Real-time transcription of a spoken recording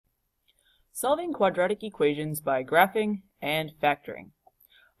Solving quadratic equations by graphing and factoring.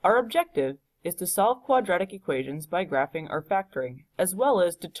 Our objective is to solve quadratic equations by graphing or factoring, as well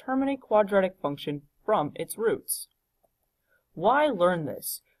as determine a quadratic function from its roots. Why learn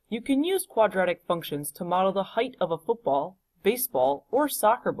this? You can use quadratic functions to model the height of a football, baseball, or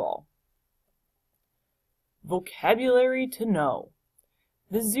soccer ball. Vocabulary to know.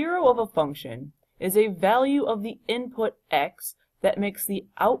 The zero of a function is a value of the input x that makes the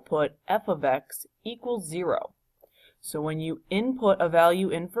output f of x equal 0. So when you input a value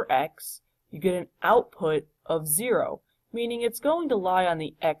in for x, you get an output of 0, meaning it's going to lie on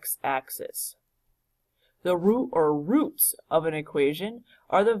the x-axis. The root or roots of an equation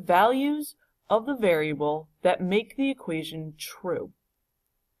are the values of the variable that make the equation true.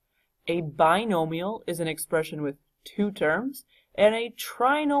 A binomial is an expression with 2 terms, and a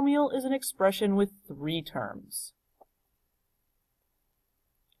trinomial is an expression with 3 terms.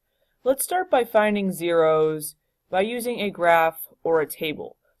 Let's start by finding zeros by using a graph or a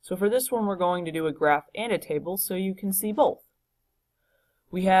table. So for this one, we're going to do a graph and a table so you can see both.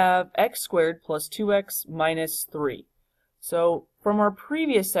 We have x squared plus 2x minus 3. So from our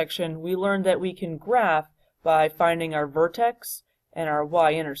previous section, we learned that we can graph by finding our vertex and our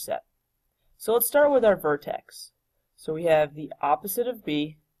y-intercept. So let's start with our vertex. So we have the opposite of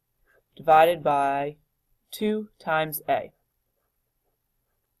b divided by 2 times a.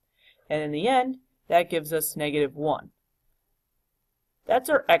 And in the end, that gives us -1. That's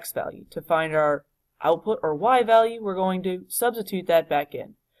our x value. To find our output or y value, we're going to substitute that back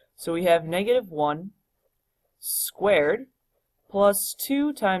in. So we have -1 squared plus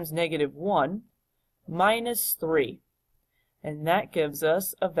 2 times -1 minus 3. And that gives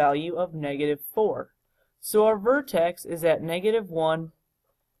us a value of -4. So our vertex is at -1,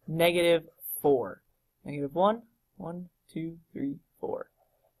 -4. -1, 1, 2, 3, 4.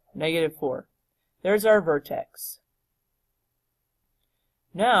 -4. There's our vertex.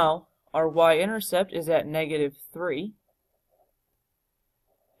 Now, our y-intercept is at -3.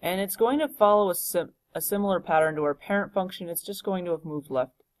 And it's going to follow a similar pattern to our parent function. It's just going to have moved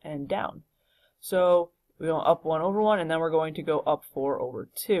left and down. So we go up 1 over 1, and then we're going to go up 4 over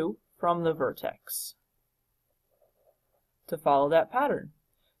 2 from the vertex to follow that pattern.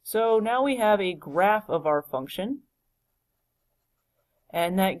 So now we have a graph of our function,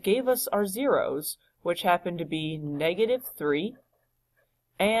 and that gave us our zeros, which happen to be -3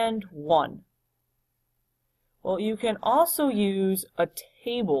 and 1. Well, you can also use a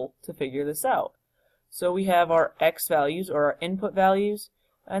table to figure this out. So we have our x values, or our input values,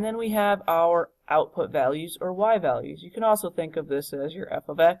 and then we have our output values, or y values. You can also think of this as your f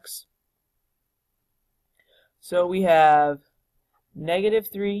of x. So we have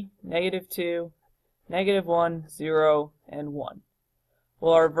 -3, -2, -1, 0, and 1.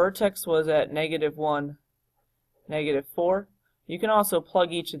 Well, our vertex was at -1, -4. You can also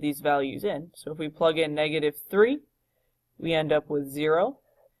plug each of these values in. So if we plug in -3, we end up with 0.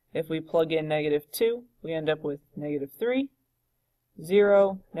 If we plug in -2, we end up with -3,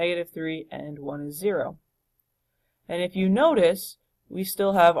 0, -3, and 1 is 0. And if you notice, we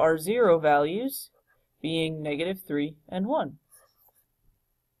still have our 0 values being -3 and 1.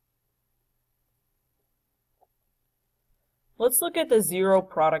 Let's look at the zero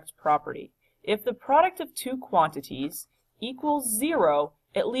product property. If the product of two quantities equals 0,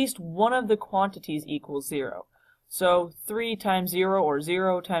 at least one of the quantities equals 0. So 3 times 0, or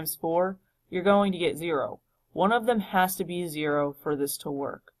 0 times 4, you're going to get 0. One of them has to be 0 for this to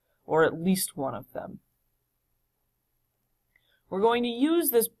work, or at least one of them. We're going to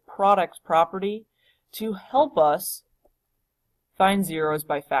use this product property to help us find zeros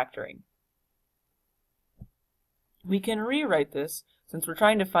by factoring. We can rewrite this, since we're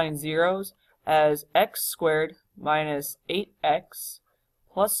trying to find zeros, as x squared minus 8x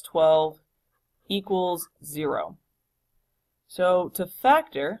plus 12 equals 0. So to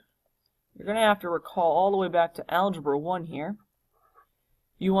factor, you're going to have to recall all the way back to Algebra 1 here.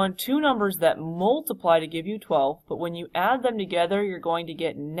 You want two numbers that multiply to give you 12, but when you add them together, you're going to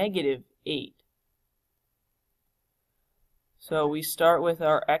get -8. So we start with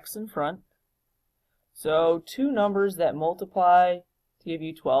our x in front. So two numbers that multiply to give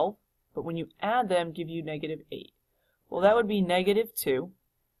you 12, but when you add them, give you -8. Well, that would be -2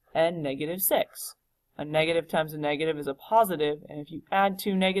 and -6. A negative times a negative is a positive, and if you add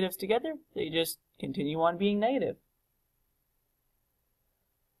two negatives together, they just continue on being negative.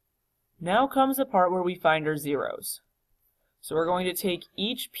 Now comes the part where we find our zeros. So we're going to take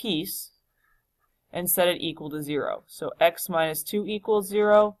each piece and set it equal to 0. So x minus 2 equals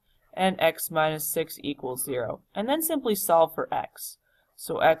 0, and x minus 6 equals 0. And then simply solve for x.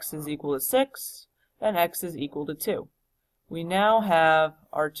 So x is equal to 6, and x is equal to 2. We now have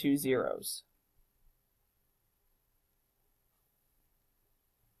our two zeros.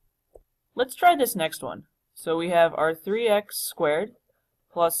 Let's try this next one. So we have our 3x squared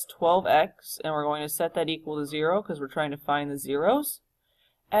plus 12x, and we're going to set that equal to 0 because we're trying to find the zeros.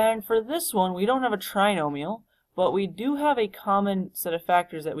 And for this one, we don't have a trinomial, but we do have a common set of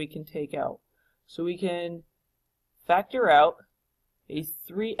factors that we can take out. So we can factor out a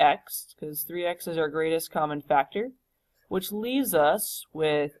 3x, because 3x is our greatest common factor, which leaves us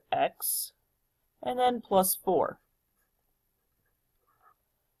with x, and then plus 4.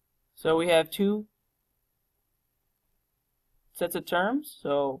 So we have two sets of terms,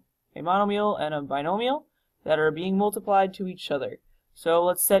 so a monomial and a binomial, that are being multiplied to each other. So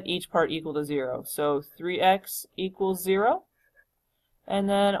let's set each part equal to 0. So 3x equals 0, and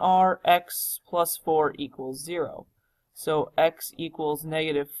then our x plus 4 equals 0. So x equals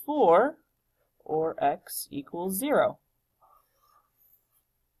negative 4, or x equals 0.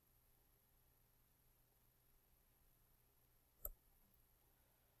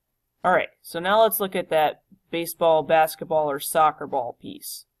 Alright, so now let's look at that baseball, basketball, or soccer ball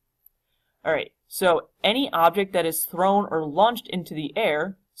piece. Alright, so any object that is thrown or launched into the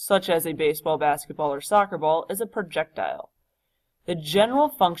air, such as a baseball, basketball, or soccer ball, is a projectile. The general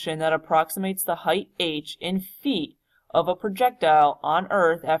function that approximates the height h in feet of a projectile on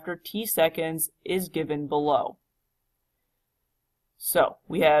Earth after t seconds is given below. So,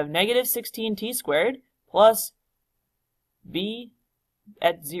 we have negative 16t squared plus b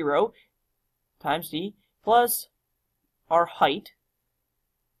at 0 times d plus our height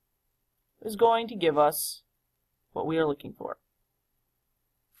is going to give us what we are looking for.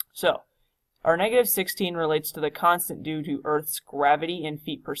 So, our negative 16 relates to the constant due to Earth's gravity in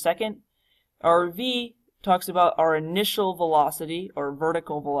feet per second. Our v talks about our initial velocity, or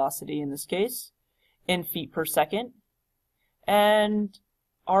vertical velocity in this case, in feet per second. And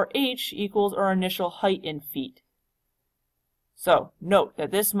our h equals our initial height in feet. So, note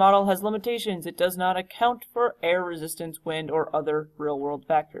that this model has limitations. It does not account for air resistance, wind, or other real-world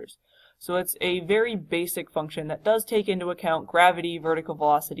factors. So it's a very basic function that does take into account gravity, vertical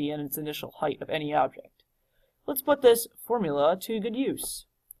velocity, and its initial height of any object. Let's put this formula to good use.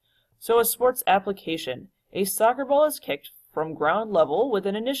 So a sports application. A soccer ball is kicked from ground level with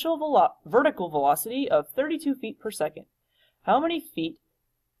an initial vertical velocity of 32 feet per second. How many feet,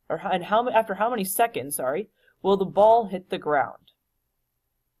 after how many seconds, will the ball hit the ground?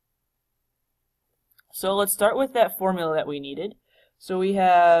 So let's start with that formula that we needed. So we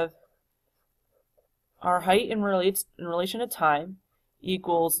have our height in relation to time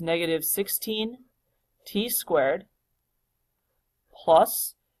equals negative 16t squared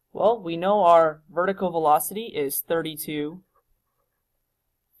plus, well, we know our vertical velocity is 32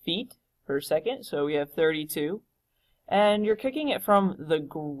 feet per second, so we have 32. And you're kicking it from the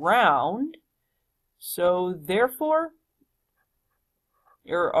ground, so therefore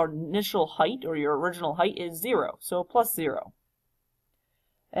your initial height, or your original height, is 0, so plus 0.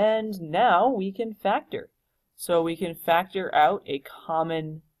 And now we can factor. So we can factor out a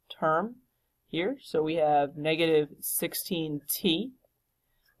common term here. So we have negative 16t,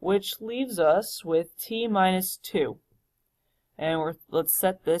 which leaves us with t minus 2. And let's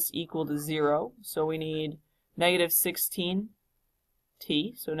set this equal to 0. So we need negative 16t.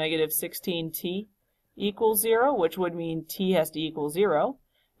 So negative 16t equals 0, which would mean t has to equal 0.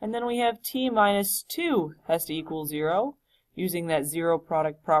 And then we have t minus 2 has to equal 0, using that zero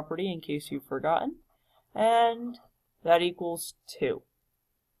product property in case you've forgotten. And that equals 2.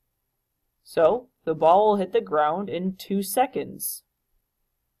 So the ball will hit the ground in 2 seconds.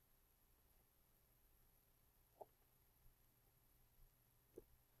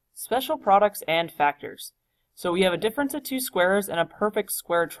 Special products and factors. So we have a difference of two squares and a perfect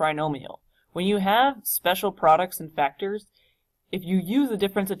square trinomial. When you have special products and factors, if you use the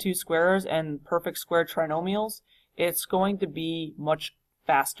difference of two squares and perfect square trinomials, it's going to be much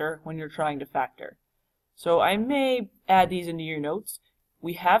faster when you're trying to factor. So I may add these into your notes.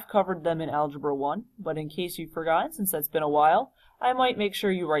 We have covered them in Algebra 1, but in case you've forgotten, since that's been a while, I might make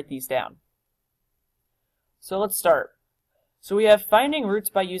sure you write these down. So let's start. So we have finding roots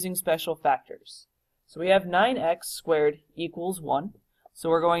by using special factors. So we have 9x squared equals 1. So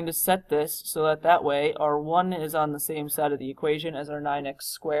we're going to set this so that way our 1 is on the same side of the equation as our 9x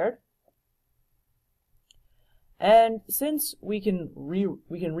squared. And since we can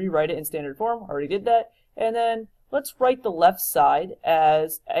rewrite it in standard form, already did that, and then let's write the left side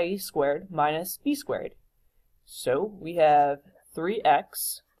as a squared minus b squared. So we have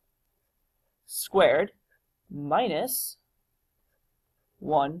 3x squared minus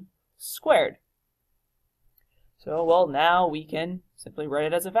 1 squared. So, well, now we can simply write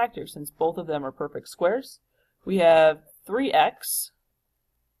it as a factor. Since both of them are perfect squares, we have 3x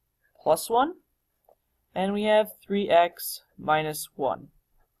plus 1, and we have 3x minus 1.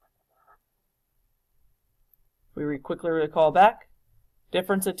 If we quickly recall back,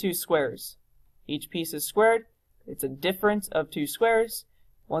 difference of two squares. Each piece is squared. It's a difference of two squares.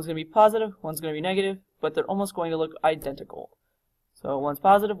 One's going to be positive, one's going to be negative, but they're almost going to look identical. So one's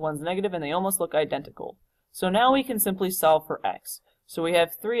positive, one's negative, and they almost look identical. So now we can simply solve for x. So we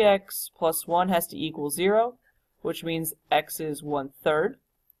have 3x plus 1 has to equal 0, which means x is 1/3.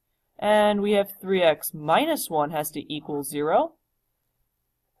 And we have 3x minus 1 has to equal 0.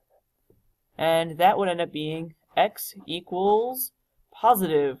 And that would end up being x equals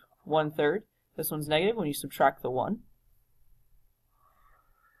positive 1/3. This one's negative when you subtract the 1.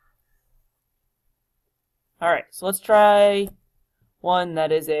 Alright, so let's try one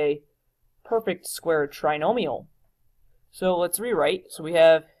that is a perfect square trinomial. So let's rewrite. So we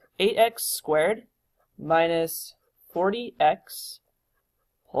have 8x squared minus 40x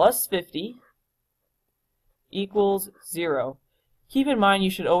plus 50 equals 0. Keep in mind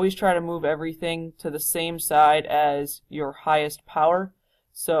you should always try to move everything to the same side as your highest power.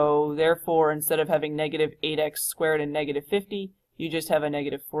 So therefore, instead of having negative 8x squared and negative 50, you just have a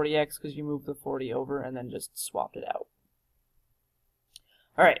negative 40x because you moved the 40 over and then just swapped it out.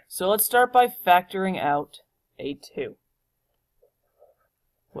 Alright, so let's start by factoring out a 2,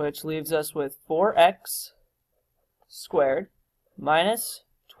 which leaves us with 4x squared minus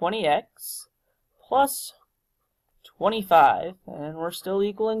 20x plus 25, and we're still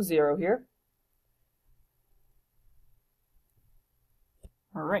equaling 0 here.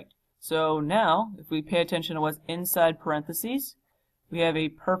 Alright, so now if we pay attention to what's inside parentheses, we have a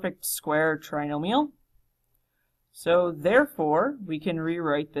perfect square trinomial. So therefore, we can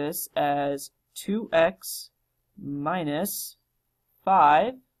rewrite this as 2x minus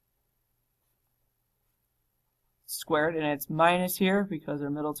 5 squared, and it's minus here because our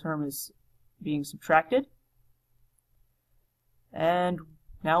middle term is being subtracted. And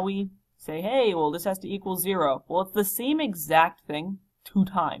now we say, hey, well, this has to equal 0. Well, it's the same exact thing 2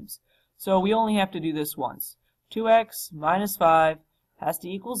 times. So we only have to do this once. 2x minus 5 has to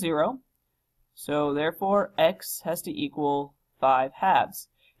equal 0. So therefore, x has to equal 5 halves.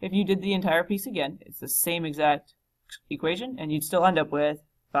 If you did the entire piece again, it's the same exact equation, and you'd still end up with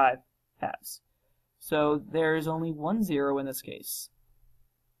 5 halves. So there is only 1 0 in this case.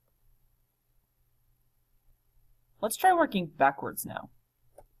 Let's try working backwards now.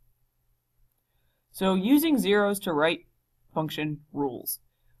 So using zeros to write function rules.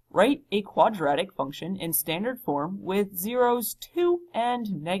 Write a quadratic function in standard form with zeros 2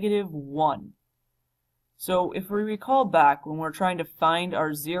 and negative 1. So if we recall back when we're trying to find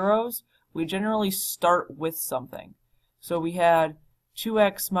our zeros, we generally start with something. So we had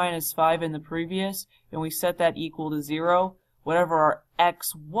 2x minus 5 in the previous, and we set that equal to 0. Whatever our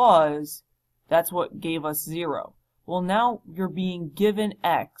x was, that's what gave us 0. Well, now you're being given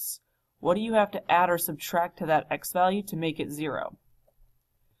x. What do you have to add or subtract to that x value to make it 0?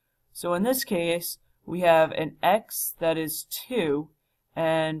 So in this case, we have an x that is 2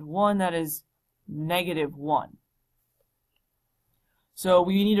 and one that is negative 1. So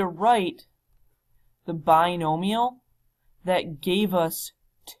we need to write the binomial that gave us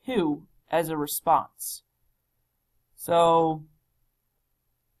 2 as a response. So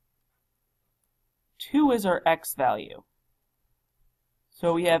 2 is our x value.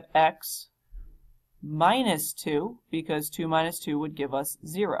 So we have x minus 2, because 2 minus 2 would give us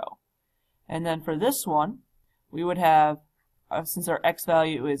 0. And then for this one, we would have, since our x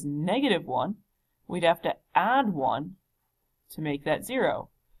value is negative 1, we'd have to add 1 to make that 0.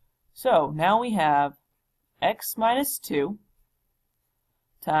 So now we have x minus 2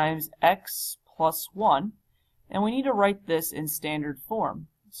 times x plus 1, and we need to write this in standard form.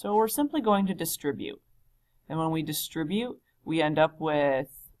 So we're simply going to distribute. And when we distribute, we end up with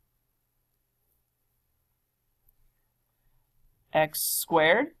x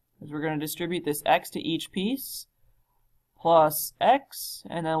squared, because we're going to distribute this x to each piece, plus x,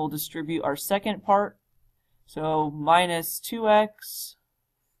 and then we'll distribute our second part. So minus 2x,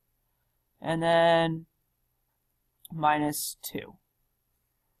 and then minus 2.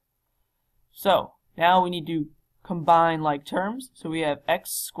 So now we need to combine like terms. So we have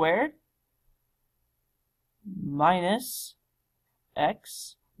x squared minus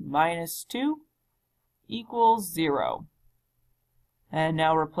x minus 2 equals 0. And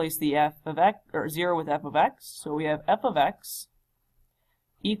now replace the f of x, or 0 with f of x. So we have f of x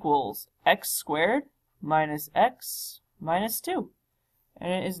equals x squared minus x minus 2.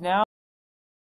 and it is now